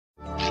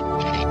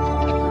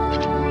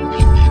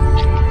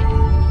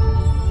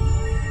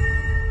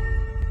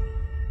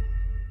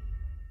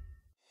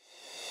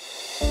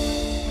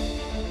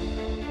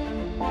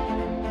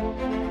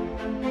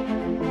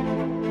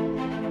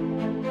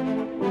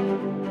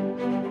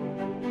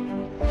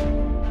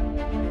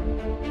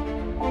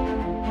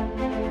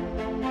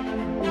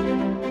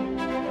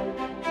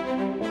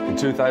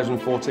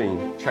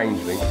2014,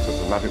 Changeling took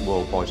the magic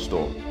world by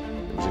storm.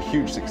 It was a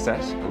huge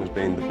success and has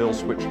been the bill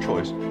switch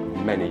choice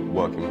of many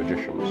working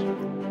magicians.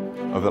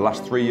 Over the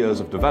last 3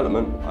 years of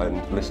development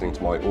and listening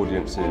to my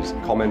audience's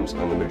comments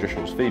and the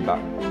magician's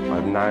feedback, I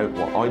have now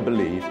what I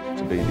believe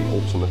to be the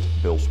ultimate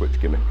bill switch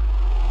gimmick.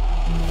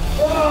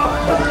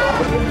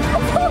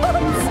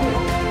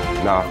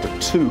 Now, after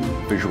 2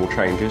 visual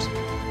changes,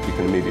 you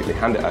can immediately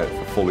hand it out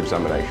for full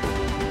examination.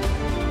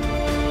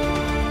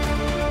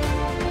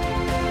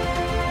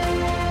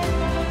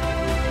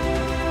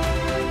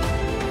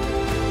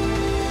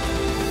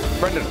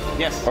 Brendan,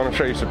 yes. I'm going to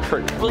show you some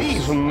tricks.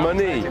 Please. Some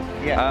money.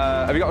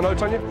 Yeah. Have you got a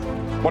note on you?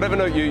 Whatever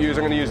note you use,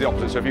 I'm going to use the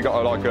opposite. So if you've got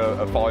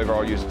a 5, or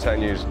I'll use a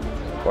 10, use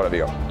whatever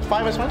you got.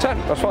 5 is fine? 10,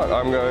 that's fine.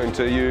 I'm going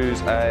to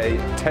use a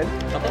 10.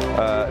 Okay.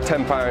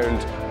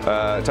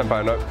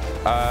 £10 note.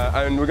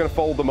 And we're going to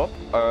fold them up.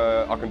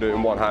 I can do it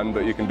in one hand,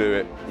 but you can do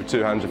it with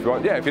 2 hands if you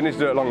want. Yeah, if you need to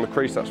do it along the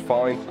crease, that's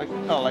fine.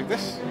 Like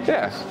this?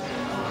 Yeah.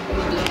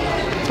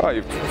 Oh,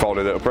 you've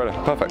folded it up,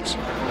 brilliant. Perfect.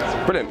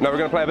 Brilliant. Now we're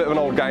going to play a bit of an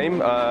old game.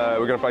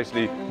 We're going to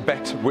basically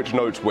bet which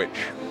note's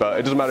which. But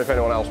it doesn't matter if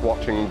anyone else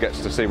watching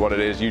gets to see what it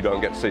is, you don't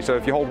get to see. So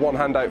if you hold one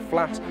hand out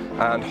flat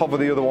and hover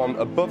the other one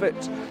above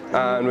it,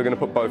 and we're going to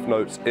put both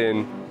notes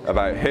in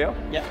about here.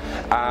 Yeah.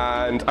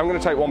 And I'm going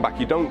to take one back.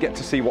 You don't get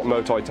to see what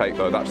note I take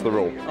though, that's the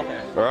rule.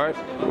 Okay. All right?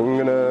 I'm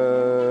going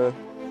to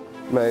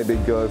maybe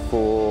go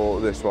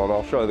for this one.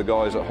 I'll show the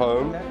guys at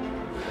home. Okay.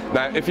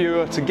 Now, if you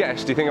were to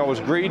guess, do you think I was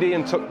greedy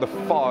and took the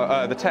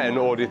 10,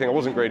 or do you think I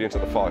wasn't greedy and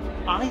took the 5?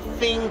 I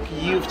think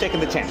you've taken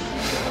the 10.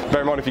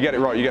 Bear in mind, if you get it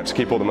right, you get to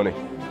keep all the money.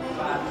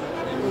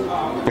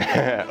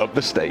 Up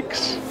the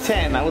stakes.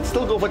 10, I would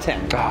still go for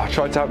 10. I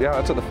tried to help you out,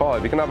 I took the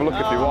 5. You can have a look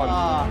if you want.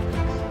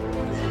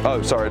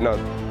 Oh, sorry, no.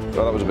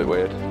 No, that was a bit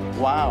weird.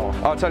 Wow.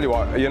 I'll tell you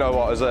what,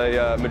 as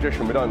a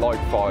magician, we don't like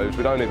 5s,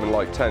 we don't even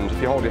like 10s.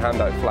 If you hold your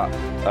hand out flat,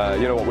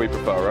 you know what we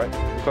prefer, right?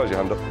 Close your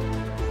hand up.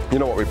 You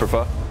know what we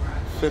prefer?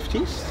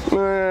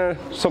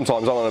 50s?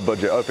 Sometimes I'm on a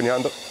budget. Open your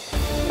hand up.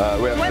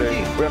 We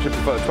actually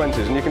prefer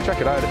 20s, and you can check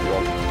it out if you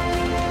want.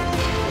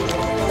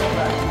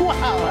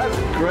 Wow, that's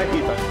great.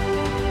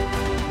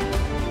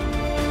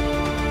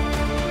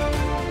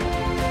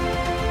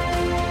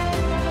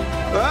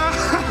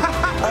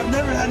 I've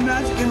never had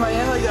magic in my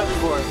hand like that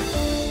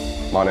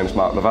before. My name's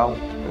Marc Lavelle,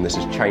 and this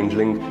is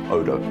Changeling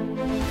ODOby.